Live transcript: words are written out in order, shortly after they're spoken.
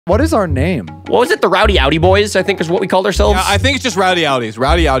What is our name? What was it? The Rowdy Audi Boys, I think is what we called ourselves. Yeah, I think it's just Rowdy Audis.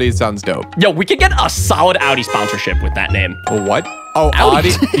 Rowdy Audis sounds dope. Yo, we could get a solid Audi sponsorship with that name. Oh, what? Oh, Audi.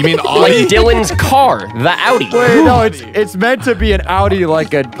 Audi? You mean Like Audi? Dylan's car, the Audi. Wait, no, it's meant to be an Audi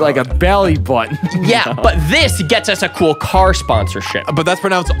like a belly button. Yeah, but this gets us a cool car sponsorship. But that's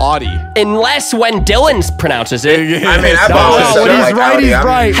pronounced Audi. Unless when Dylan pronounces it. I mean, I've always said when it he's like right, Audi. he's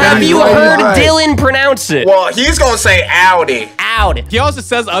right. Have you heard Dylan pronounce it? Well, he's gonna say Audi. Audi. He also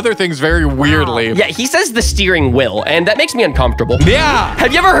says other things very weirdly. Yeah, he says the steering wheel, and that makes me uncomfortable. Yeah.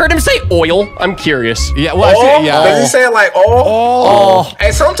 Have you ever heard him say oil? I'm curious. Yeah, well, Oh, actually, yeah. does he say it like Oh.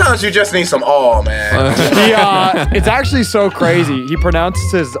 Hey, sometimes you just need some man. It's actually so crazy. He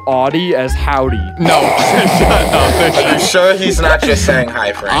pronounces Audi as howdy. No. Are you sure he's not just saying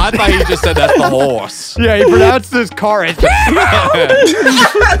hi, friend? I thought he just said that's the horse. Yeah, he pronounced his car as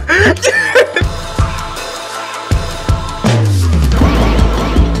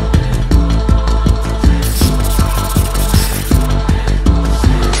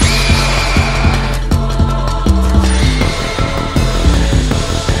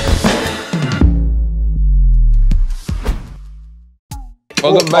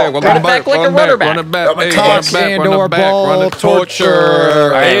Run it back like a runner back. Run it back, Run it hey, back. run it back, run And/or it back, run ball it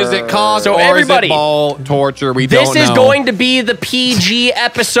torture. Is it cock So or everybody, is it ball torture? We don't know. This is going to be the PG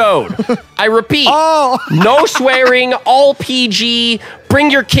episode. I repeat, Oh. no swearing, all PG. Bring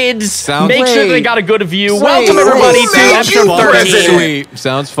your kids. Sounds Make sure they great. got a good view. Wait, Welcome everybody who to made episode you 13. president? Sweet.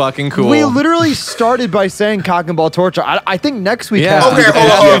 Sounds fucking cool. We literally started by saying cock and ball torture. I think next week has to Okay, be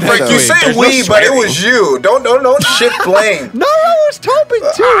hold on. the Frank, you episode. say There's no we, but it swearing. was you. Don't shift blame. No, it was Tobin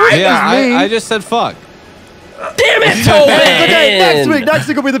too. It Yeah, was me. I just said fuck. Damn it, Tobin! Okay, next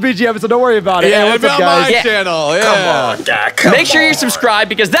week will be the PG episode. Don't worry about it. Yeah, Hey, it's what's up, on my guys? Yeah. channel. Yeah. Come on, guy. Come Make sure on. you subscribe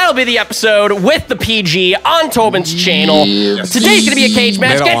because that'll be the episode with the PG on Tobin's channel. Today's gonna be a cage They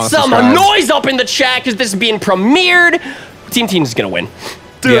match. don't Get wanna some subscribe. noise up in the chat because this is being premiered. Team is gonna win.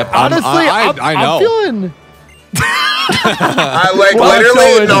 Dude, Yep, honestly, I know. I'm feeling. I like Well,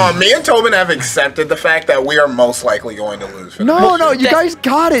 literally. Tobin. No, me and Tobin have accepted the fact that we are most likely going to lose. For No, you That guys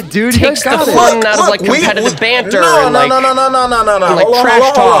got it, dude. You takes guys got the it. fun out of like we- competitive banter No, and no, like no. like Hold on, trash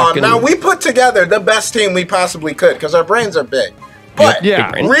hold talk on. and- Now we put together the best team we possibly could because our brains are big. But Yeah.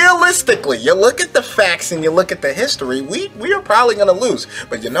 Big brain. realistically, you look at the facts and you look at the history. We are probably going to lose.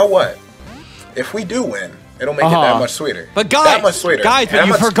 But you know what? If we do win, it'll make it that much sweeter. But guys, that much sweeter. guys, And but that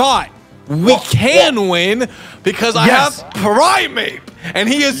you much- forgot. We can win because I Yes. have Primeape, and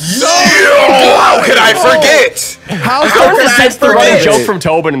he is so How could I forget? How Starting could to I sense the running forget? joke from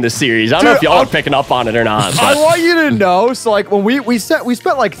Tobin in this series. I don't know if Dude, y'all are I'm- picking up on it or not. I But want you to know. So, like, when we spent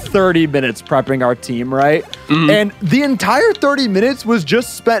like 30 minutes prepping our team, right? And the entire 30 minutes was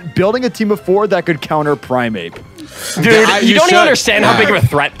just spent building a team of 4 that could counter Primeape. dude, Yeah, you you don't should. even understand how big of a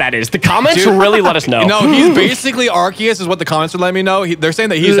threat that is. The comments Dude, really let us know. No, he's basically Arceus is what the comments are letting me know. They're saying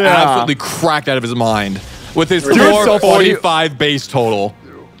that he's Yeah. absolutely cracked out of his mind with his Dude, it's so funny. 445 base total.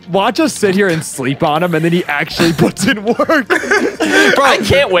 Watch us sit here and sleep on him, and then he actually puts in work. Bro, I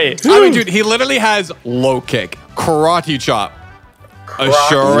can't wait. I mean, dude, he literally has low kick, karate chop,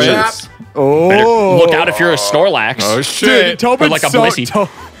 assurance. Oh, Look out if you're a Snorlax. Oh dude, shit! Or Tobin's like a so Blissey.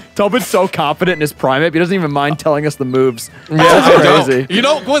 Tobin's so confident in his Primeape, he doesn't even mind telling us the moves. I That's know. crazy. You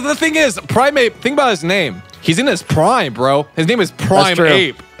know, well, the thing is, Primeape, think about his name. He's in his prime, bro. His name is Prime true.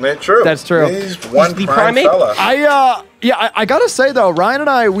 Ape. That's true. That's true. He's one the prime primate? fella. I gotta say though, Ryan and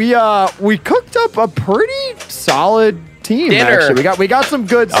I, we cooked up a pretty solid team. Dinner. Actually, we got some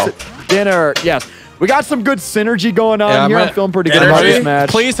good dinner. Yes, we got some good synergy going on Yeah, here. I'm I'm feeling pretty good Energy? about this match.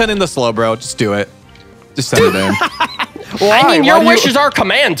 Please send in the slow, bro. Just do it. Just send it in. Why? I mean, Why your do you- wish is our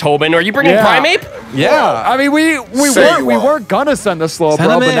command, Tobin. Are you bringing Yeah. Primeape? Yeah. I mean, we Say you weren't won't. gonna send the slow, Send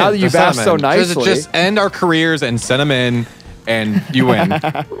bro, him but in. now that you've Just send asked him so in. nicely, Just end our careers and send them in, and you win.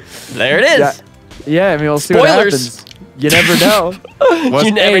 There it is. yeah. I mean, we'll see what Spoilers. happens. You never know. What's-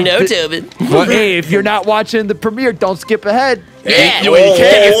 You never Hey, know, th- Tobin. What? Hey, if you're not watching the premiere, don't skip ahead. Yeah, Whoa, you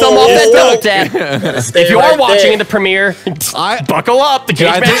can't get some off that whoa, double tap. Stay If you right are watching there. in the premiere, I- buckle up. The cage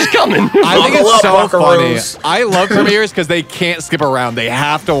I match think- is coming. I think Buckle it's up, so funny. buckaroos. I love premieres because they can't skip around. They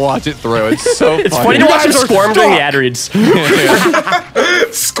have to watch it through. It's so It's funny. funny to watch him guys are squirm during the stuck. ad reads.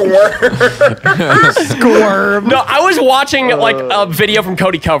 Squirt. Squirm. No, I was watching like a video from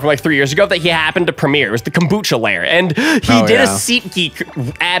Cody Co from like 3 years ago that he happened to premiere. It was the kombucha lair, and he Oh, did a yeah.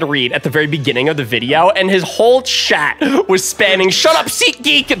 SeatGeek ad read at the very beginning of the video, and his whole chat was spamming "Shut up,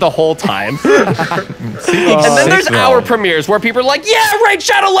 SeatGeek" the whole time. And then there's our premieres where people are like, "Yeah, raid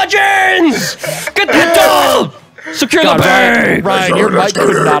Shadow Legends, get that done." Secure the bait! Ryan, your mic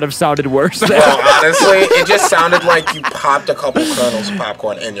could not have sounded worse. Well, honestly, it just sounded like you popped a couple kernels of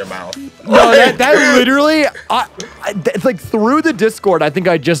popcorn in your mouth. No, that literally, like through the Discord, I think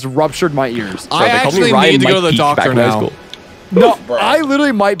I just ruptured my ears. I actually need to go to the doctor now. No, I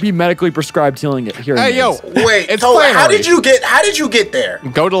literally might be medically prescribed hearing it. Hey, yo, wait, it's how did you get there?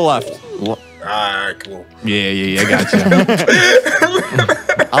 Go to the left. Alright, cool. Yeah, I got you.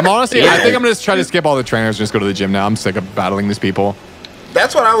 I'm honestly, I think I'm gonna try to skip all the trainers and just go to the gym now. I'm sick of battling these people.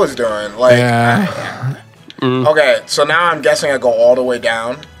 That's what I was doing. Like, okay, so now I'm guessing I go all the way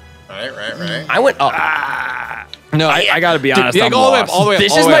down. Right. I went up. No, I gotta be honest. Yeah, go all the way up.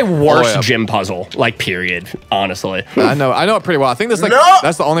 This is my worst gym puzzle, like, period, honestly. I know it pretty well. I think that's like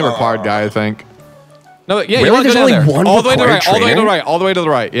that's the only required guy, I think. No, yeah, really? you want to There's go down only there. one All the way to the right, required all the way to the trainer? right, all the way to the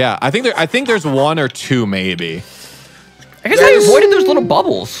right. Yeah, I think there's one or two maybe. I guess I avoided those little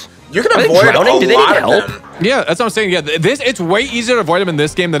bubbles. You can Are they avoid drowning? Do a they lot need of help? them. Yeah, that's what I'm saying. Yeah, it's way easier to avoid them in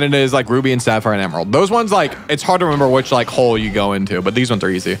this game than it is like Ruby and Sapphire and Emerald. Those ones, like, it's hard to remember which like hole you go into, but these ones are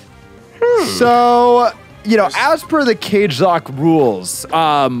easy. So, you know, as per the Cagelocke rules,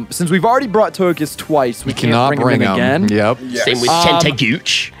 since we've already brought Togekiss twice, we can't bring him in again. Yep. Yes. Same with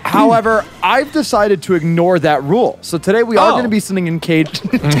Tentagooch. However, I've decided to ignore that rule. So today we are going to be sending in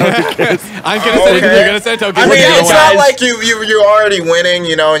Togekiss. I'm gonna say you're gonna say Togekiss. I mean, it's not like you're already winning,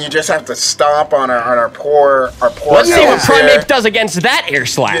 you know, and you just have to stomp on our poor. Let's see what Primeape does against that air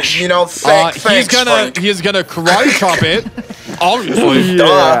slash. You know, thanks, he's gonna karate chop it. Obviously.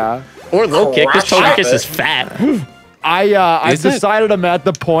 Yeah. Or low kick, because Togekiss is fat. I've decided I'm at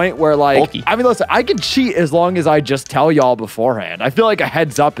the point where, like, Bulky. I mean, listen, I can cheat as long as I just tell y'all beforehand. I feel like a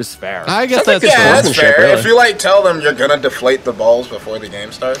heads up is fair. I guess Sounds like that's Yeah, that's sportsmanship, fair. really. If you like tell them you're gonna deflate the balls before the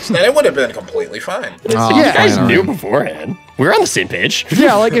game starts, then it would have been completely fine. You guys knew beforehand. We're on the same page.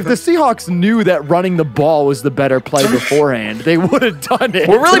 Yeah, like if the Seahawks knew that running the ball was the better play beforehand, they would have done it.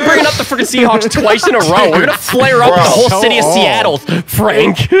 We're really bringing up the freaking Seahawks twice in a row. We're gonna flare up the whole city of Seattle,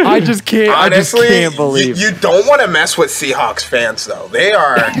 Frank. I just can't. Honestly, I just can't believe. you don't want to mess with Seahawks fans, though. They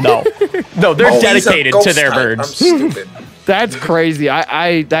are No, they're Oh, he's a dedicated ghost to their type. I'm birds. stupid. That's crazy.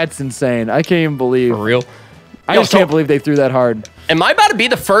 That's insane. I can't even believe. For real. I just can't believe they threw that hard. Am I about to be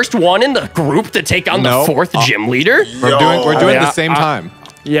the first one in the group to take on the fourth gym leader? We're doing it at Yeah, the same time.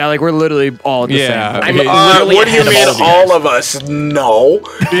 Yeah, like we're literally all at the Yeah. same. I'm Okay, literally What do you ahead of mean, all of you all guys. of us? No.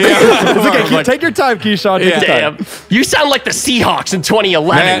 It's okay. Take your time, Keyshawn. Take your time. Damn. You sound like the Seahawks in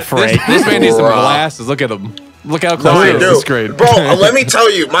 2011, Man, Frank. this man needs some glasses. Look at him. Look how close I he is. do. It's great. Bro, let me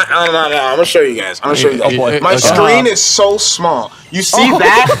tell you. No, I'm gonna show you guys. I'm gonna show you guys. Oh, boy. My Okay. screen is so small. You see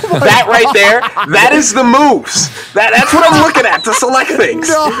that right there? That is the moves. That's what I'm looking at to select things.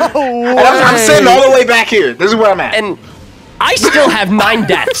 And I'm sitting all the way back here. This is where I'm at. And I still have 9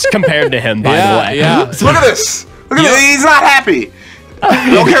 deaths compared to him, by the way. Yeah. Look at this. Look at this. He's not happy.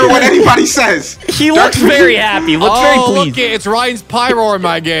 Don't care what anybody says. He looks very happy. Looks very Look, pleased. it's Ryan's Pyro in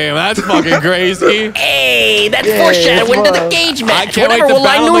my game. That's fucking crazy. Hey, that's foreshadowing to the cage I match. can't wait Whatever to will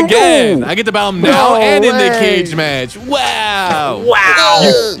I battle know him again. do? I get to battle him now and in the way. cage match. Wow.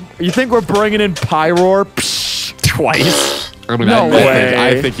 Wow. You think we're bringing in Pyroar? Psh. Twice. I mean, No way.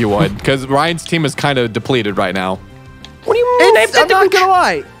 I think you would, because Ryan's team is kind of depleted right now. What do you mean? I'm not gonna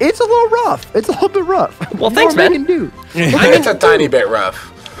lie. It's a little rough. It's a little bit rough. Well, thanks, More man. we can do. It's a tiny bit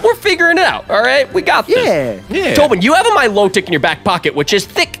rough. We're figuring it out, all right? We got this. Yeah. Tobin, you have a Milotic in your back pocket, which is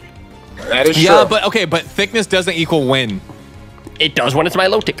thick. That is Yeah, true. but thickness doesn't equal win. It does when it's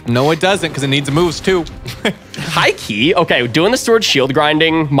Milotic. No, it doesn't, because it needs moves too. High key, okay, doing the sword shield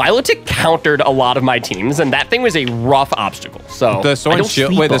grinding, Milotic countered a lot of my teams, and that thing was a rough obstacle. So The sword I and don't shield.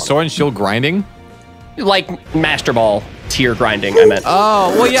 sleep Wait, the on sword and shield grinding. it. Like Master Ball tier grinding, I meant.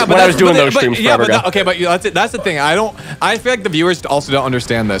 Oh well, yeah. But When I was doing that's- those streams yeah, forever ago. okay, but that's it. That's the thing. I feel like the viewers also don't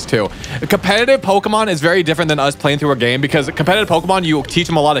understand this too. Competitive Pokemon is very different than us playing through a game, because competitive Pokemon, you teach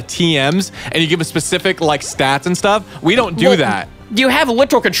them a lot of TMs and you give them specific like stats and stuff. We don't do that. You have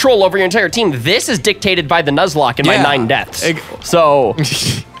literal control over your entire team. This is dictated by the Nuzlocke and my Yeah. 9 deaths. And So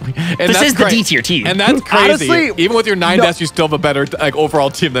this is the D tier team. And that's crazy. Honestly, Even with your 9 deaths, you still have a better like overall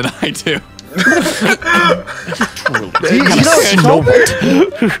team than I do.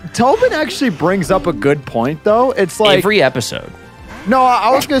 Tobin actually brings up a good point, though. It's like every episode. no, I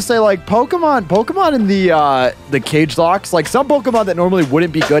was gonna say like Pokemon in the cage locks. Like some Pokemon that normally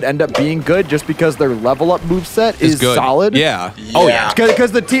wouldn't be good end up being good just because their level up moveset is good. solid. Yeah. Oh, yeah.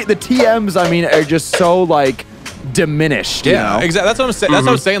 Because the TMs, I mean, are just so like diminished. you Yeah, know? exactly. That's what I'm saying. That's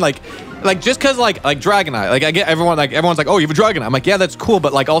what I'm saying. Like just because like Dragonite, like I get everyone's like, oh, you have a Dragonite. I'm like, yeah, that's cool,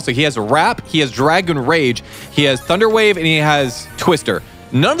 but like also he has Wrap, he has Dragon Rage, he has Thunder Wave, and he has Twister.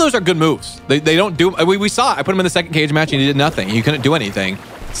 None of those are good moves. They don't do. We saw it. I put him in the second cage match and he did nothing. He couldn't do anything.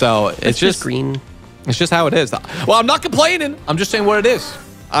 So it's just green. It's just how it is. Well, I'm not complaining. I'm just saying what it is.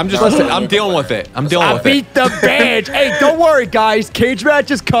 I'm dealing with it. I'm dealing with it. Beat the badge. Hey, don't worry, guys. Cage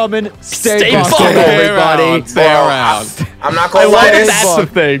match is coming. Stay buckled, everybody. Stay around. I'm not gonna lie. That's the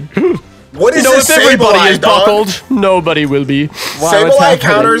thing. What is If this everybody Sableye, is dog? buckled, nobody will be. Sableye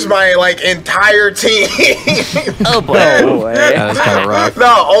counters my like entire team. Oh boy. That's kind of rough. No,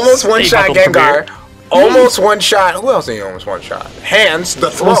 almost one shot buckled Gengar. Almost one shot. Who else did he almost one shot? Hands,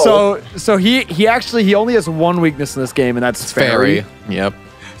 the throw. So he actually only has one weakness in this game, and that's fairy. Yep.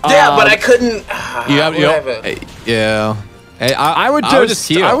 Yeah, but I couldn't. Yeah. Hey, I would just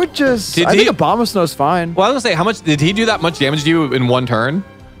heal. I think Abomasnow's fine. Well, I was gonna say, how much did he do that much damage to you in one turn?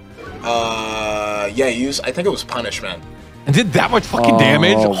 Yeah, I think it was punishment. And did that much fucking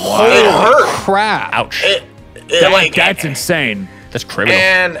damage? Wow. It hurt. Crap. Ouch. That's insane. That's criminal.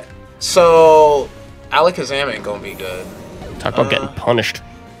 And so Alakazam ain't gonna be good. Talk about getting punished.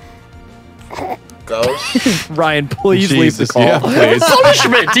 Goes. Ryan, please leave the call. Yeah, please.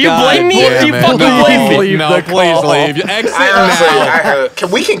 Punishment. Do you blame me? Do you fucking No, blame me? No, please leave. Exit I now.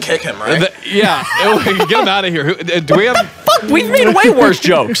 we can kick him, right? Yeah, get him out of here. Do we have? Fuck, we've made way worse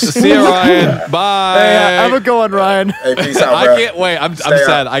jokes. See you, Ryan. Bye. Hey, have a good one, Ryan. Hey, peace out, I bro. can't wait. I'm Stay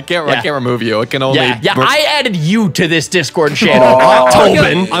sad. up. I can't remove you. It can only. Yeah, I added you to this Discord channel,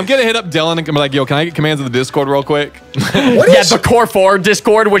 Tobin. I'm gonna hit up Dylan and be like, yo, can I get commands of the Discord real quick? Yeah, the Core 4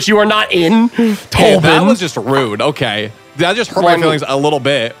 Discord, which you are not in. Tobin. That was just rude. Okay. That just hurt my feelings a little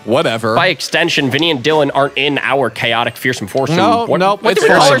bit. Whatever. By extension, Vinny and Dylan aren't in our chaotic, fearsome foursome. No, what it's did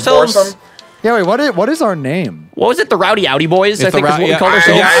we call fine. ourselves? Yeah, wait, what is our name? What was it? The Rowdy Outy Boys, It's I think is what we called yeah,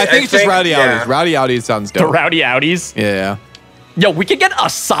 ourselves. I think it's just Rowdy yeah. Outies. Rowdy Outies sounds The dope. Rowdy Outies. Yeah. Yo, we could get a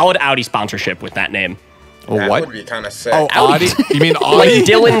solid Audi sponsorship with that name. That What? would be kind of sick. Oh, Audi? You mean Like Audi?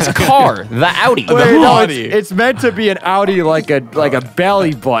 Dylan's car, the Audi. Wait, no, Audi. it's meant to be an Audi, like a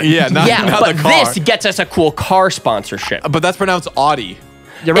belly button. Yeah, not but the car. this gets us a cool car sponsorship. But that's pronounced Audi.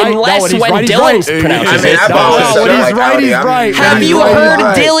 You're right. Unless he's when right, he's Dylan's right. pronounces I mean, it. I've always said when it he's like right, Audi. he's I'm right. not Have you even- heard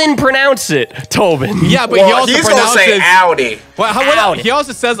right. Dylan pronounce it, Tobin? Yeah, but he Well, also he's gonna pronounces say Audi. Well, Audi. he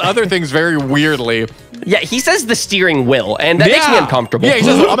also says other things very weirdly. Yeah, he says the steering wheel, and that makes me uncomfortable. Yeah, he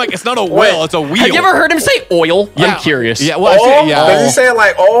says, I'm like, it's not a wheel, it's a wheel. Have you ever heard him say oil? Yeah. I'm curious. Yeah, well, Oh, yeah. does he say it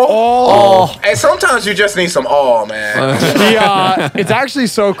like Oh. And sometimes you just need some man. It's actually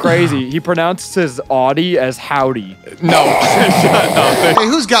so crazy. He pronounces Audi as howdy. No. Hey,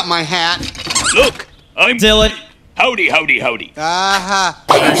 who's got my hat? Look, I'm Dylan. Howdy, howdy, howdy.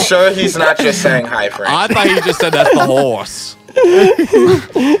 I'm sure he's not just saying hi, friend. I thought he just said that's the horse.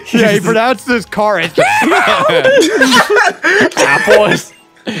 Yeah, he pronounced his car as Apples.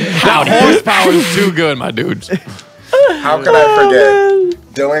 That horsepower is too good, my dudes. How can I forget?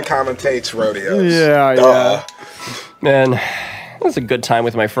 Dylan commentates rodeos. Yeah. Man, it was a good time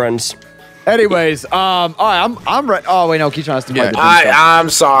with my friends. Anyways, all right, I'm right. Oh wait, no, Keyshawn has to play the team stuff. I'm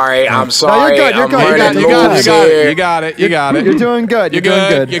sorry. I'm sorry. you're good, you're I'm good, learning you got it, moves you got it, here. You got it. You got it. You're doing good. You're doing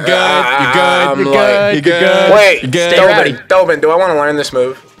good. You're good. You're good. I'm You're like- good. You're good. Wait, You're good. Stay ready. Tobin, do I want to learn this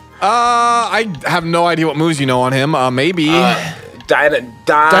move? I have no idea what moves you know on him. Maybe. It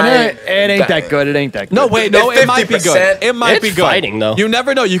ain't that good. It ain't that good. No, wait, no, It's it might be 50%. good. It might It's be good. fighting, though. You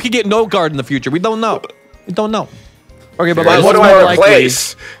never know. You could get no guard in the future. We don't know. We don't know. Okay, but What what's do I more likely?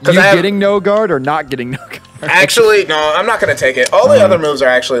 replace? You I have- getting no guard or not getting no guard? Actually, no, I'm not gonna take it. All the other moves are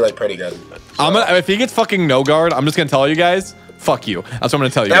actually like pretty good. If he gets fucking no guard, I'm just gonna tell you guys. Fuck you. That's what I'm gonna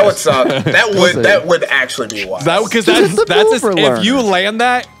tell you. That would guys. suck. That would actually be wild. Because It's just a that's move for if learners. you land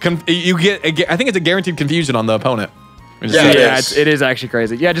that, you get. I think it's a guaranteed confusion on the opponent. Yeah, Yeah, is. it is actually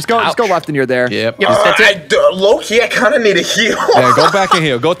crazy. Yeah, just go left and you're there. Yep. Low key, I kind of need a heal. Yeah, go back and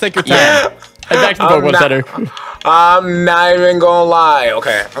heal. Go take your time. Head back to the Pokemon Center. I'm not even gonna lie.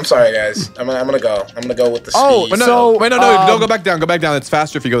 Okay, I'm sorry, guys. I'm gonna go. I'm gonna go with the speed. Oh, Wait, no, So, wait, no, don't go back down. Go back down. It's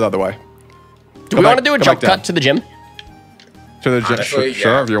faster if you go the other way. Do we want to do a jump cut to the gym? To the gym. Honestly,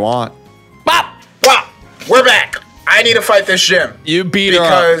 Sure, yeah. if you want. Bop! Wow, we're back. I need to fight this gym. You beat her up.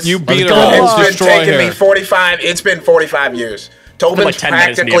 Because You beat her go. up. It's been Destroy taking her. me 45. It's been 45 years. Tobin's like 10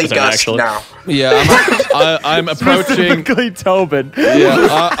 minutes in the practically episode, dust actually. now. Yeah, I'm approaching. Specifically Tobin.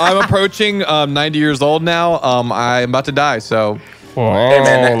 Yeah, I'm approaching 90 years old now. I'm about to die, so Hey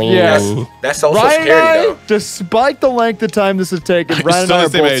man, that's social Ryan and security I, though. despite the length of time this has taken, Ryan and I are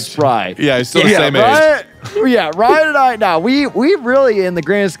both spry. Yeah, he's still the same age. Ryan and I, now, we really, in the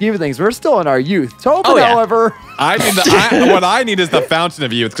grand scheme of things, we're still in our youth. Tobin, however... I mean, what I need is the fountain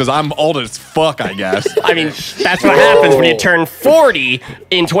of youth, because I'm old as fuck, I guess. I mean, that's what happens when you turn 40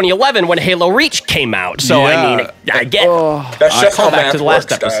 in 2011 when Halo Reach came out. So, I mean, I get That's just how back to the last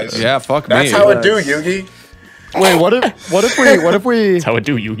works, episode. guys. Yeah, fuck me. That's how it do, Yugi. Wait, what if we... That's how it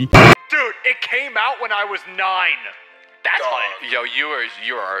do, Yugi. Dude, it came out when I was 9. That's funny. Yo, you are,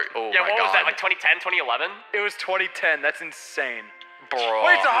 oh Yeah, what was that, like 2010, 2011? It was 2010. That's insane. Bro.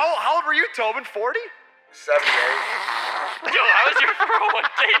 Wait, so how old were you, Tobin? 40? 78. Yo, how's your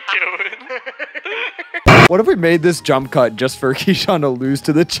 401k doing? What if we made this jump cut just for Keyshawn to lose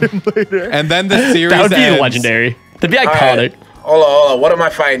to the gym leader? And then the series That would be ends. legendary. That'd be iconic. Hold on. What am I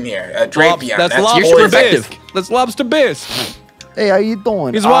fighting here? Drapion. That's You're Lobster super Bisque. effective. That's Lobster Bisque. Hey, how you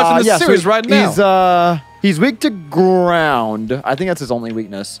doing? He's watching the series right now. He's weak to ground. I think that's his only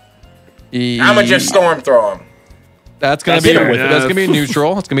weakness. I'ma just storm throw him. That's gonna be neutral.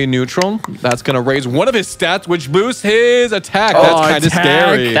 That's gonna be neutral. That's gonna raise one of his stats, which boosts his attack. That's kind of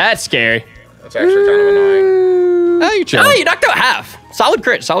scary. That's scary. That's actually kind of annoying. Hey, you chill. Oh, you knocked out half. Solid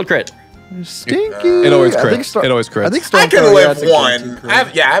crit, solid crit. Stinky. It always I think crits. It always crits. I think I can Stormthrower, live that's a one. crit. I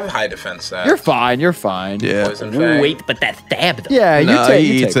have high defense stats. You're fine. You're fine. Yeah. Poison Fang. Wait, but that stab though. Yeah, you No, take.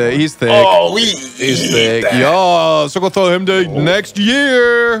 he You eats take it. one. He's thick. Oh, He's thick. that. Yo, so go throw him to next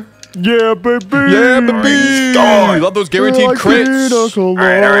year. Yeah, baby. Yeah, baby. gone. Love those guaranteed crits. All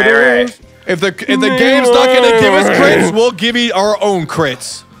right. If the game's not gonna give us crits, we'll give you our own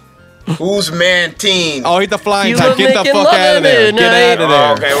crits. Who's man team? Oh, he's the flying You type. love Get the making fuck love out of there. at Get night.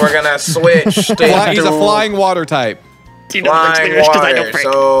 out of there. Okay, we're gonna switch. He's a flying water type. Flying water.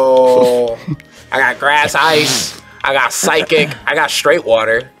 So I got grass, ice. I got psychic. I got straight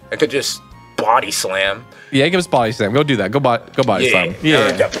water. I could just body slam. Yeah, give us body slam. Go do that. Go body slam.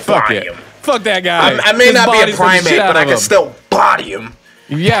 Yeah. Fuck body it. him. Fuck that guy. I may Just not body be a slam the primate, shit out but I of can him. still body him.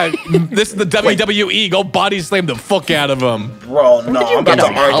 Yeah, this is the WWE. Go body slam the fuck out of him. Bro, no, I'm about to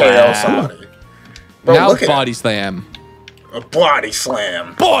RKO somebody. Bro, Now look at body slam. a body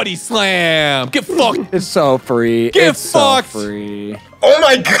slam. Body slam. Get fucked. It's so free. Get it's so fucked. free. Oh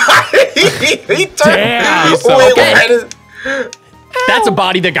my god! he turned. Damn. He's so Wait, okay. what is- That's a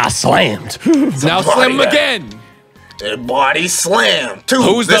body that got slammed. Now body slam him that- again. A body slam. Two.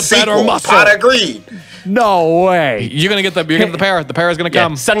 Who's the better sequel, muscle? Pot of greed. No way. You're gonna get the parrot. The parrot's gonna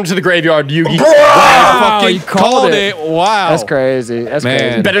come. Send him to the graveyard, Yugi. Wow, Fucking you called it. Wow. That's crazy. That's Man.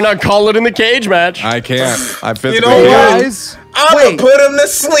 crazy. Better not call it in the cage match. I can't. I physically You know can't. what? Guys, I'm wait. gonna put him to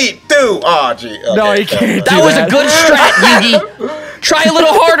sleep too. Oh, gee. Okay, No, you can't. That do was a good strat, Yugi. Try a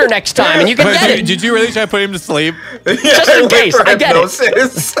little harder next time, and you can Wait, get it. did you really try to put him to sleep? Just in case, I get it.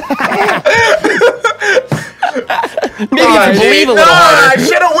 Maybe if you believe a little I harder.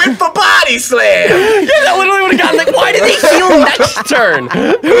 should have went for body slam. Yeah, that literally would have gotten like, why did they heal next turn?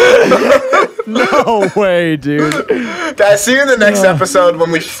 No way, dude. Guys, see you in the next episode when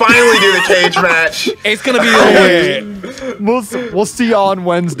we finally do the cage match. It's gonna be lit. We'll see y'all on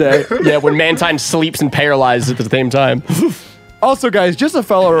Wednesday. Yeah, when Mantine sleeps and paralyzes at the same time. Also, guys, just a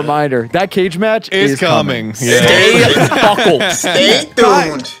fellow reminder, that cage match It's is coming. Stay buckled. Stay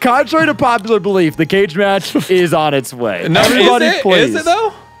tuned. Contrary to popular belief, the cage match is on its way. No, Everybody, is it? please. Is it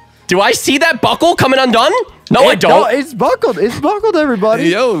though? Do I see that buckle coming undone? No, I No, don't. it's buckled. It's buckled, everybody.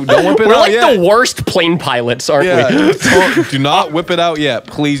 Yo, don't whip it We're out like yet. the worst plane pilots, aren't we? Yeah. Do not whip it out yet.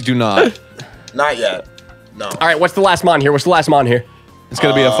 Please do not. Not yet. No. All right, what's the last mon here? What's the last mon here? It's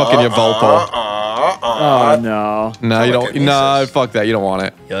gonna be a fucking Yveltal. Oh, no. No, you don't. telekinesis. No, fuck that. You don't want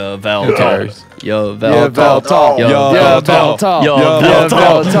it. Yveltal. cares? Yveltal. Yveltal.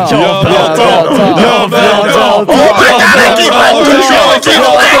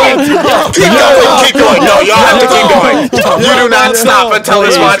 Keep going. No, y'all have to keep going. You do not stop until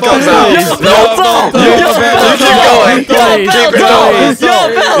this one comes out. No, you keep going. Keep it going. It's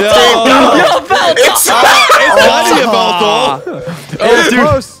It's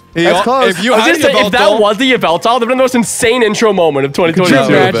close. Hey, That's close. If you I was had just saying, if that Yveltal, was the Yveltal, that would have been the most insane intro moment of Could you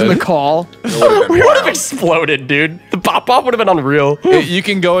 2022. imagine the call? We would have exploded, dude. The pop-off would have been unreal. you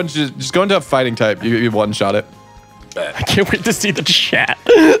can go and just go into a fighting type. You one-shot it. I can't wait to see the chat.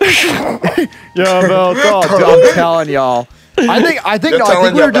 Yveltal. Dude, I'm telling y'all. I think You're no, I telling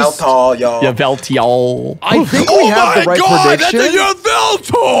think your we're belt just. tall, y'all. Yveltal. I think we have the right prediction. That's a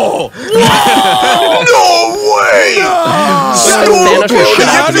Yveltal! No way! Thanos was shot,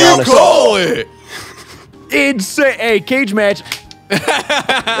 How to do be you honest. call it? Insane. Hey, cage match. Hey,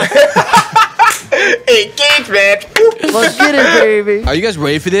 CageMatch. Let's get it, baby. Are you guys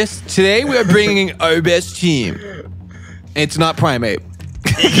ready for this? Today we are bringing our best team. It's not Primate.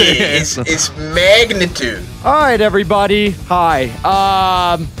 It's magnitude. All right, everybody.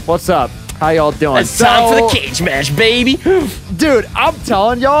 Hi. What's up? How y'all doing? It's time for the CageMatch, baby. Dude, I'm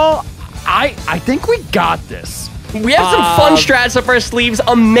telling y'all, I think we got this. We have some fun strats up our sleeves,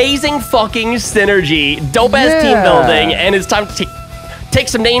 amazing fucking synergy, dope-ass team building, and it's time to take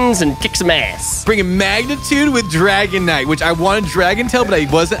some names and kick some ass. Bringing Magnitude with Dragonite, which I wanted Dragon Tail, but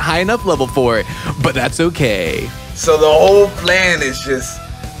I wasn't high enough level for it. But that's okay. So the whole plan is just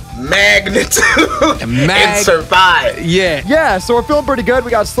magnitude and survive. Yeah. Yeah, so we're feeling pretty good.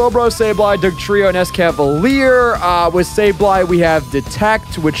 We got Slowbro, Sableye, Dugtrio, and Escavalier. With Sableye, we have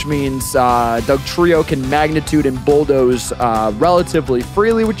Detect, which means Dugtrio can Magnitude and Bulldoze relatively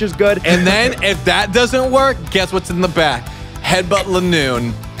freely, which is good. And then if that doesn't work, guess what's in the back? Headbutt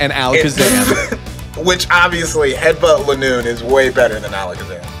Lanoon and Alakazam. Which obviously, Headbutt Lanoon is way better than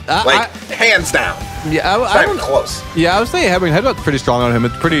Alakazam. Hands down. Yeah, I don't close. Yeah, I was saying Headbutt's pretty strong on him.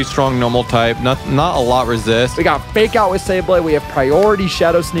 It's pretty strong normal type. Not a lot resist. We got Fake Out with Sableye. We have Priority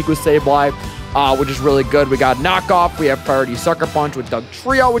Shadow Sneak with Sableye, which is really good. We got Knockoff. We have Priority Sucker Punch with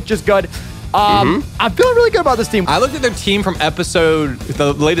Dugtrio, which is good. I'm feeling really good about this team. I looked at their team from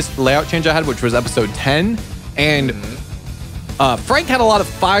the latest layout change I had, which was episode 10, and Frank had a lot of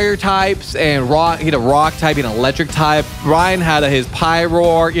fire types, and he had a rock type, he had an electric type. Ryan had his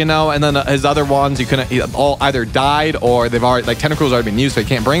Pyroar, you know, and then his other ones all either died or they've already, like, Tentacruel's already been used, so he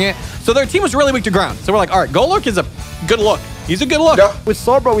can't bring it. So their team was really weak to ground. So we're like, all right, Golurk is a good look. He's a good look. Yeah. With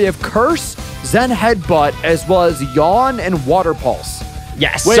Slowbro, we have Curse, Zen Headbutt, as well as Yawn and Water Pulse.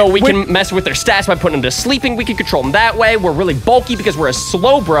 Yes, so we can mess with their stats by putting them to sleeping. We can control them that way. We're really bulky because we're a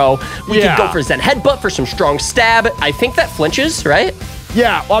Slowbro. We can go for Zen Headbutt for some strong stab. I think that flinches, right?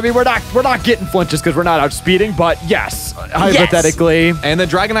 Yeah, well, I mean, we're not getting flinches because we're not outspeeding, but yes, hypothetically. And the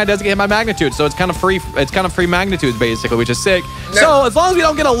Dragonite doesn't get hit by Magnitude, so it's kind of free. It's kind of free Magnitudes basically, which is sick. So as long as we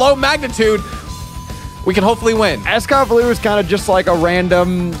don't get a low Magnitude, we can hopefully win. Escavalier was kind of just like a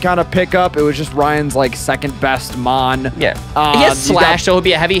random kind of pickup. It was just Ryan's like second best Mon. Yeah. He has Slash, so he'll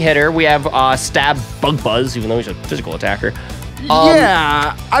be a heavy hitter. We have Stab, Bug Buzz, even though he's a physical attacker.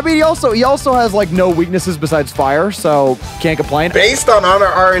 Yeah, I mean, he also has like no weaknesses besides fire, so can't complain. Based on our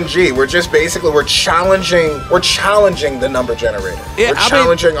RNG, we're challenging the number generator. Yeah, we're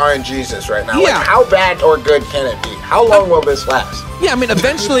challenging RNGs right now. Yeah. Like, how bad or good can it be? How long will this last? Yeah, I mean,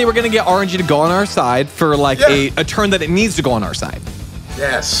 eventually we're gonna get RNG to go on our side for like a turn that it needs to go on our side.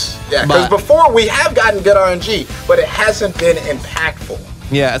 Yes, yeah, because before we have gotten good RNG, but it hasn't been impactful.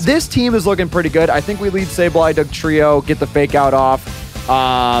 Yeah, this team is looking pretty good. I think we lead Sableye, Dugtrio, get the Fake Out off.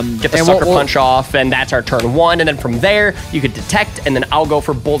 Get the Sucker Punch off, and that's our turn 1. And then from there, you could Detect, and then I'll go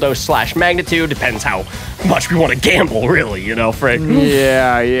for Bulldoze / Magnitude. Depends how much we want to gamble, really, you know, Frank.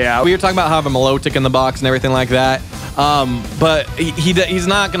 Yeah. We were talking about having Milotic in the box and everything like that. But he's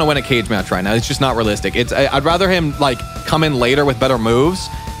not gonna win a cage match right now. It's just not realistic. I'd rather him like come in later with better moves,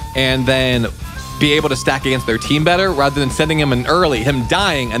 and then be able to stack against their team better rather than sending him in early, him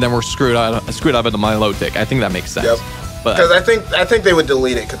dying, and then we're screwed up into Milotic. I think that makes sense. Yep. Because I think they would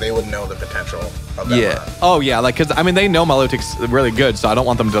delete it because they would know the potential of that. Yeah. Oh yeah, like because I mean they know Milotic's really good, so I don't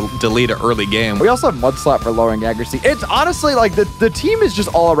want them to delete an early game. We also have Mudslap for lowering accuracy. It's honestly like the team is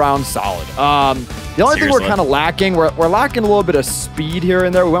just all around solid. The only thing we're kind of lacking, we're lacking a little bit of speed here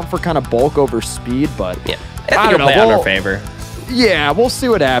and there. We went for kind of bulk over speed, but yeah, I think it'll play out in our favor. Yeah, we'll see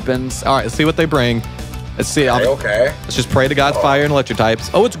what happens. All right, let's see what they bring. Let's see. Okay. Let's just pray to God's fire and electric types.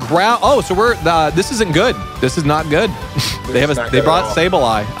 Oh, it's ground. Oh, so we're this isn't good. This is not good. They brought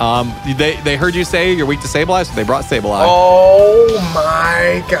Sableye. They heard you say you're weak to Sableye, so they brought Sableye. Oh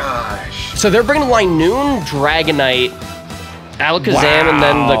my gosh. So they're bringing Linoon, Dragonite, Alakazam, and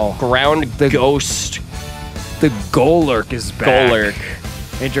then the ground ghost. The Golurk is back. Golurk.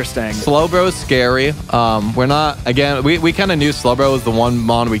 Interesting. Slowbro's scary. We're not, again, we kind of knew Slowbro was the one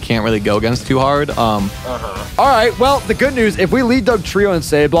mon we can't really go against too hard. All right, well, the good news, if we lead Dugtrio and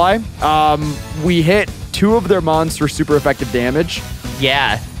Sableye, we hit 2 of their mons for super effective damage.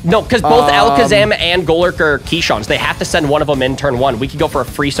 Yeah. No, because both Alakazam and Golurk are Keyshons. They have to send one of them in turn 1. We could go for a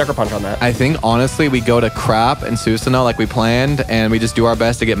free Sucker Punch on that. I think, honestly, we go to Crap and Susanoo like we planned, and we just do our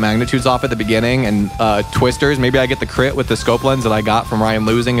best to get Magnitudes off at the beginning, and Twisters. Maybe I get the crit with the Scope Lens that I got from Ryan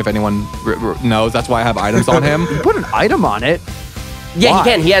losing, if anyone knows. That's why I have items on him. You put an item on it? Yeah, Why? He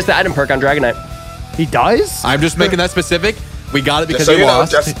can. He has the item perk on Dragonite. He does? I'm just making that specific. We got it because you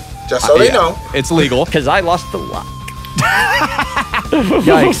lost. Just so they know. It's legal. Because I lost the luck.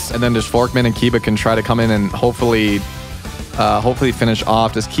 Yikes. And then just Forkman and Kiba can try to come in and hopefully Hopefully finish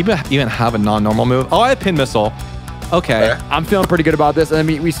off. Just keep it, even have a non-normal move. Oh, I have Pin Missile. Okay. I'm feeling pretty good about this. I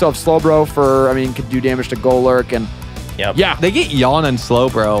mean, we still have Slowbro for, I mean, could do damage to Golurk and yeah. They get Yawn and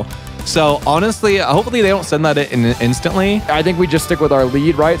Slowbro. So honestly, hopefully they don't send that in instantly. I think we just stick with our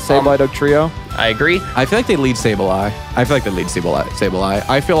lead, right? Sableye, Dugtrio. I agree. I feel like they lead Sableye. I feel like they lead Sableye.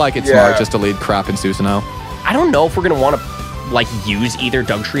 I feel like it's smart just to lead Crap and Susanoo. I don't know if we're going to want to like use either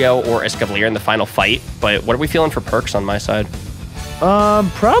Dugtrio or Escavalier in the final fight, but what are we feeling for perks on my side?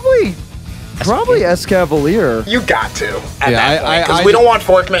 Probably Escavalier. You got to at that point, because we don't want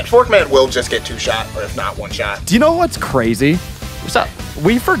Forkman. Forkman will just get 2-shot, or if not 1-shot. Do you know what's crazy? What's up?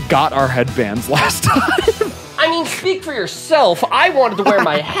 We forgot our headbands last time. I mean, speak for yourself. I wanted to wear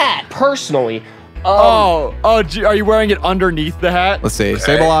my hat personally. Are you wearing it underneath the hat? Let's see.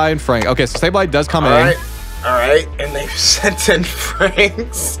 Okay. Sableye and Frank. Okay, so Sableye does come in. All right, and they've sent in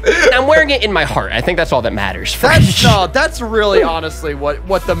Franks. I'm wearing it in my heart. I think that's all that matters. That's really honestly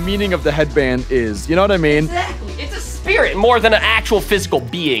what the meaning of the headband is. You know what I mean? Exactly. It's a spirit more than an actual physical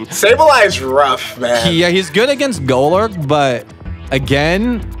being. Sableye's rough, man. Yeah, he's good against Golurk, but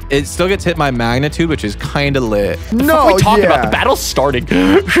again, it still gets hit by Magnitude, which is kind of lit. No, we talking about the battle's starting.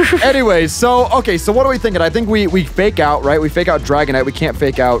 Anyways, so what are we thinking? I think we fake out, right? We fake out Dragonite. We can't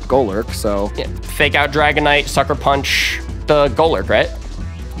fake out Golurk, so yeah, fake out Dragonite, Sucker Punch the Golurk, right?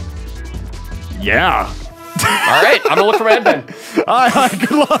 Yeah. All right, I'm gonna look for my headband. All right,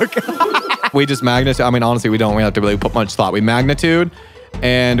 good luck. We just Magnitude. I mean, honestly, we don't. We have to really put much thought. We Magnitude.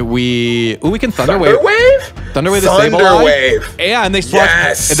 And we can Thunder Wave. Thunder Wave the Sableye. Yeah, and they swap.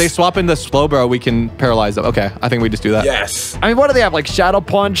 If they swap into Slowbro, we can paralyze them. Okay, I think we just do that. Yes. I mean, what do they have? Like Shadow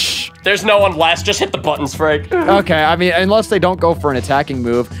Punch? There's no one less. Just hit the buttons, Frank. Okay, I mean, unless they don't go for an attacking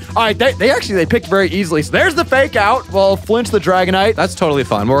move. All right, they picked very easily. So there's the fake out. Well, flinch the Dragonite. That's totally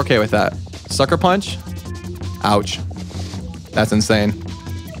fine. We're okay with that. Sucker Punch. Ouch. That's insane.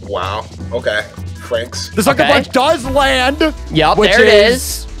 Wow. Okay. Franks. The Sucker Punch does land. Yep, there it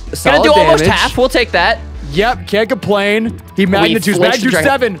is. Gonna do almost half. We'll take that. Yep, can't complain. He Magnitude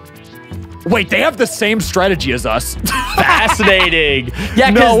 7. Wait, they have the same strategy as us. Fascinating.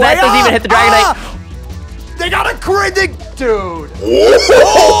 Yeah, because that doesn't even hit the Dragonite. They got a crit, dude. Oh,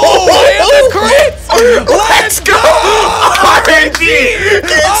 crits! Let's go! RNG!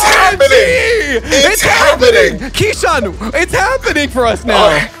 It's happening! It's happening! Keyshawn, it's happening for us now.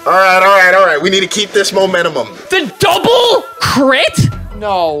 All right. We need to keep this momentum. The double crit?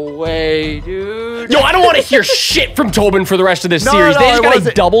 No way, dude. Yo, I don't want to hear shit from Tobin for the rest of this series. They just got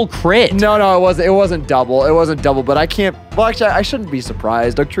a double crit. No, it wasn't double. It wasn't double, but I can't. Well, actually, I shouldn't be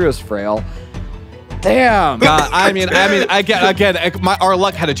surprised. Dugtrio's frail. Damn. God, I mean, our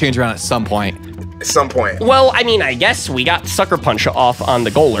luck had to change around at some point. Well, I mean, I guess we got Sucker Punch off on the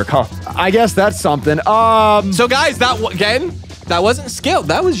Golurk, huh? I guess that's something. So guys, that wasn't skill.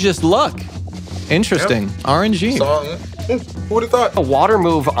 That was just luck. Interesting. Yep. RNG. Who would have thought? A water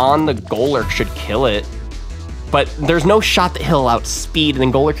move on the Golurk should kill it. But there's no shot that he'll outspeed, and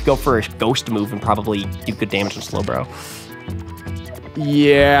then Golurk could go for a ghost move and probably do good damage with Slowbro.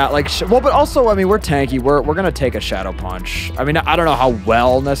 Yeah, but also, I mean, we're tanky. We're gonna take a Shadow Punch. I mean, I don't know how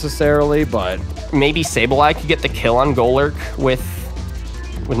well necessarily, but maybe Sableye could get the kill on Golurk with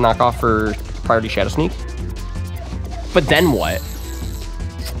knockoff for priority Shadow Sneak. But then what?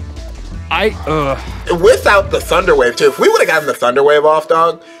 Without the Thunder Wave too. If we would have gotten the Thunder Wave off,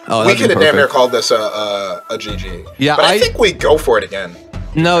 dog, we could have damn near called this a GG. Yeah, but I think we go for it again.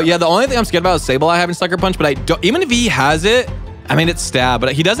 No, yeah. The only thing I'm scared about is Sableye having Sucker Punch, but even if he has it. I mean, it's stab,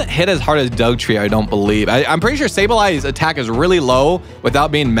 but he doesn't hit as hard as Dugtrio, I don't believe. I'm pretty sure Sableye's attack is really low without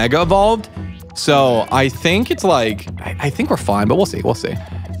being Mega Evolved. So I think it's like, I think we're fine, but we'll see.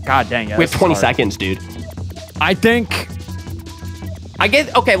 God dang it. We have 20 seconds, dude. I think...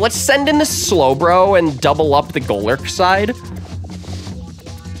 Okay, let's send in the Slowbro and double up the Golurk side.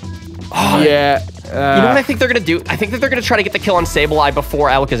 Oh, yeah. You know what I think they're going to do? I think that they're going to try to get the kill on Sableye before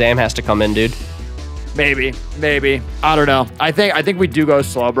Alakazam has to come in, dude. Maybe. I don't know. I think we do go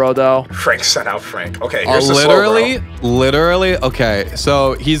Slowbro though. Frank sent out Frank. Okay, here's the Slowbro. Literally. Okay,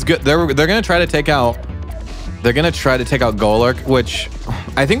 so he's good. They're gonna try to take out. They're gonna try to take out Golurk, which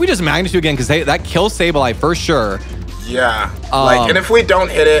I think we just Magnitude again because that kills Sableye for sure. Yeah. And if we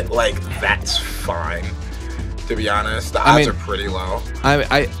don't hit it, that's fine. To be honest, the odds are pretty low.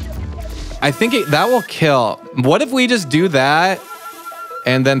 I think that will kill. What if we just do that?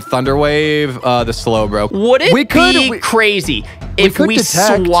 And then Thunder Wave the Slowbro. Would it be crazy if we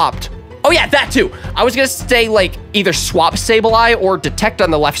swapped? Oh yeah, that too. I was gonna say either swap Sableye or Detect on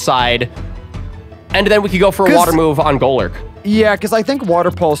the left side, and then we could go for a water move on Golurk. Yeah, because I think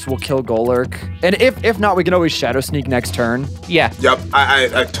Water Pulse will kill Golurk. And if not, we can always Shadow Sneak next turn. Yeah. Yep,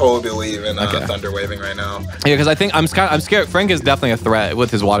 I totally believe in Thunder Waving right now. Yeah, because I think I'm scared. Frank is definitely a threat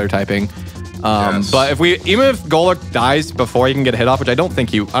with his water typing. Yes. But even if Golurk dies before he can get a hit off, which I don't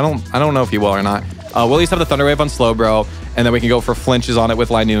think I don't know if he will or not. We'll at least have the Thunder Wave on Slowbro, and then we can go for flinches on it with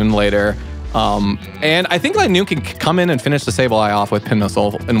Linoon later. And I think Linoon can come in and finish the Sableye off with Pin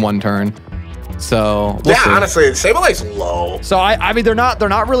Missile in one turn. So we'll see. Honestly, Sableye's low. So I mean they're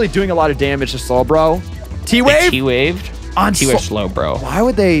not really doing a lot of damage to Slowbro. T-Wave? T-Waved? On T-Wave Slowbro. Why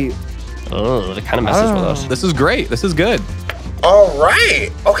would they? Oh, it kind of messes with us. This is great. This is good. All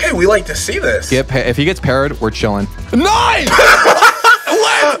right. Okay, we like to see this. If he gets parried, we're chilling. Nice!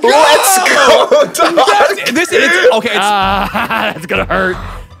 Let's go, dog. This is okay. That's gonna hurt.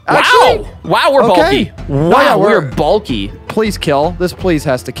 Actually, wow, we're okay. bulky. Wow, we're bulky. Please kill. This please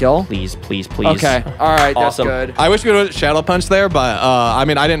has to kill. Please. Okay. All right. Awesome. That's good. I wish we would have Shadow Punch there, but I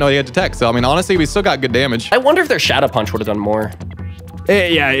mean, I didn't know he had Detect. So I mean, honestly, we still got good damage. I wonder if their Shadow Punch would have done more.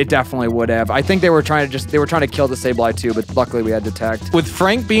 Yeah, it definitely would have. I think they were trying to kill the Sableye too, but luckily we had Detect. With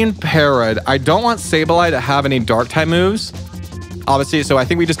Frank being parried, I don't want Sableye to have any Dark type moves. Obviously, so I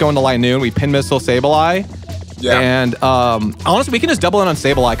think we just go into Linoon, we Pin Missile Sableye. Yeah. And honestly, we can just double in on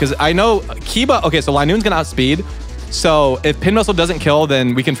Sableye because I know Kiba. Okay, so Linoon's gonna outspeed. So if Pin Missile doesn't kill,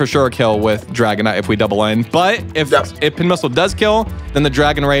 then we can for sure kill with Dragonite if we double in. But if Pin Missile does kill, then the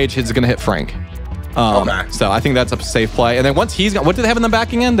Dragon Rage is gonna hit Frank. Okay. So I think that's a safe play. And then once he's what do they have in the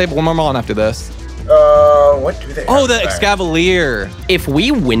backing end? They have one more Mon after this. What do they? Oh, the Excavalier. If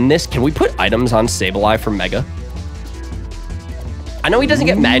we win this, can we put items on Sableye for Mega? I know he doesn't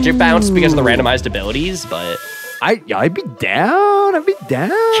get Magic Bounce because of the randomized abilities, but I'd be down. I'd be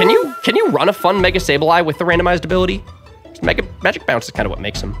down. Can you run a fun Mega Sableye with the randomized ability? Magic Bounce is kind of what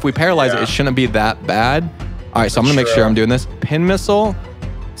makes him. If we paralyze it, it shouldn't be that bad. All right, so I'm gonna make sure I'm doing this. Pin Missile,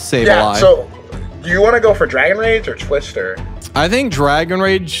 Sableye. Yeah. So, do you want to go for Dragon Rage or Twister? I think Dragon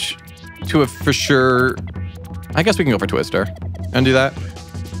Rage for sure. I guess we can go for Twister and do that.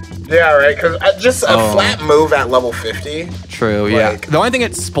 Yeah, right. Because just a flat move at level 50. True. Yeah. The only thing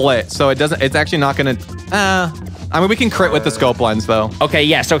it's split, so it doesn't. It's actually not gonna. I mean, we can crit with the scope lens though. Okay,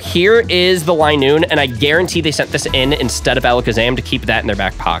 yeah. So here is the Linoon, and I guarantee they sent this in instead of Alakazam to keep that in their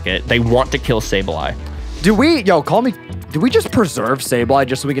back pocket. They want to kill Sableye. Do we? Do we just preserve Sableye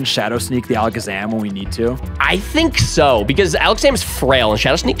just so we can Shadow Sneak the Alakazam when we need to? I think so, because Alakazam's frail, and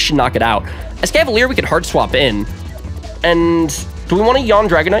Shadow Sneak should knock it out. Escavalier we could hard swap in. And do we want to Yawn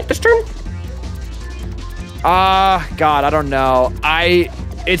Dragonite this turn? God, I don't know.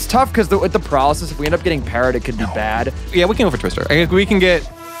 It's tough because with the paralysis, if we end up getting parried, it could be bad. Yeah, we can go for Twister. We can get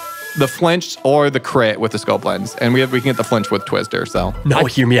the flinch or the crit with the scope lens, and we can get the flinch with Twister. So no,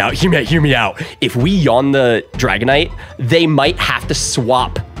 hear me out. If we Yawn the Dragonite, they might have to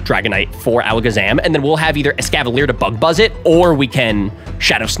swap Dragonite for Alakazam, and then we'll have either Escavalier to Bug Buzz it, or we can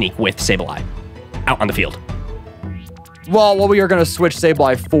Shadow Sneak with Sableye out on the field. Well, we are going to switch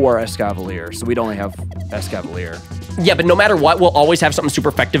Sableye for Escavalier, so we'd only have Escavalier. Yeah, but no matter what, we'll always have something super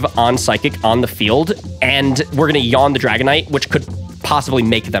effective on Psychic on the field, and we're going to Yawn the Dragonite, which could possibly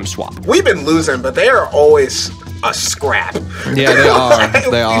make them swap. We've been losing, but they are always a scrap. Yeah, they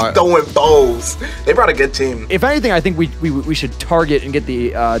are. They are. Throwing bows. They brought a good team. If anything, I think we should target and get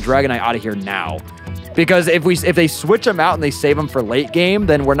the Dragonite out of here now. Because if they switch him out and they save him for late game,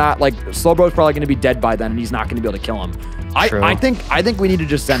 then we're not like Slowbro's probably going to be dead by then, and he's not going to be able to kill him. I think we need to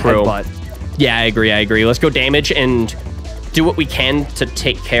just send Headbutt. Yeah, I agree. Let's go damage and do what we can to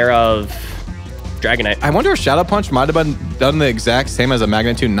take care of Dragonite. I wonder if Shadow Punch might have been done the exact same as a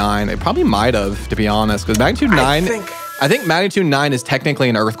Magnitude 9. It probably might have, to be honest, because Magnitude 9. I think Magnitude 9 is technically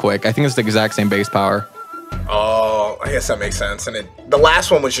an Earthquake. I think it's the exact same base power. Oh, I guess that makes sense. And the last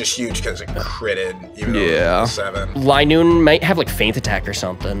one was just huge because it critted, even though it was 7. Linoon might have like Feint Attack or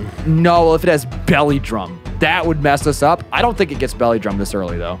something. No, if it has Belly Drum, that would mess us up. I don't think it gets Belly Drum this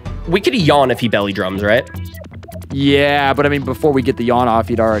early, though. We could Yawn if he Belly Drums, right? Yeah, but I mean, before we get the Yawn off,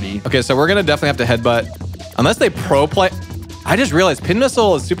 he'd already... Okay, so we're going to definitely have to Headbutt. Unless they pro play... I just realized Pin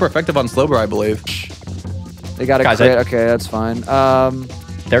Missile is super effective on Slowbro, I believe. They got a crit. Okay, that's fine.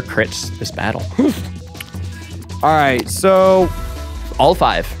 Their crits this battle. All right, so... All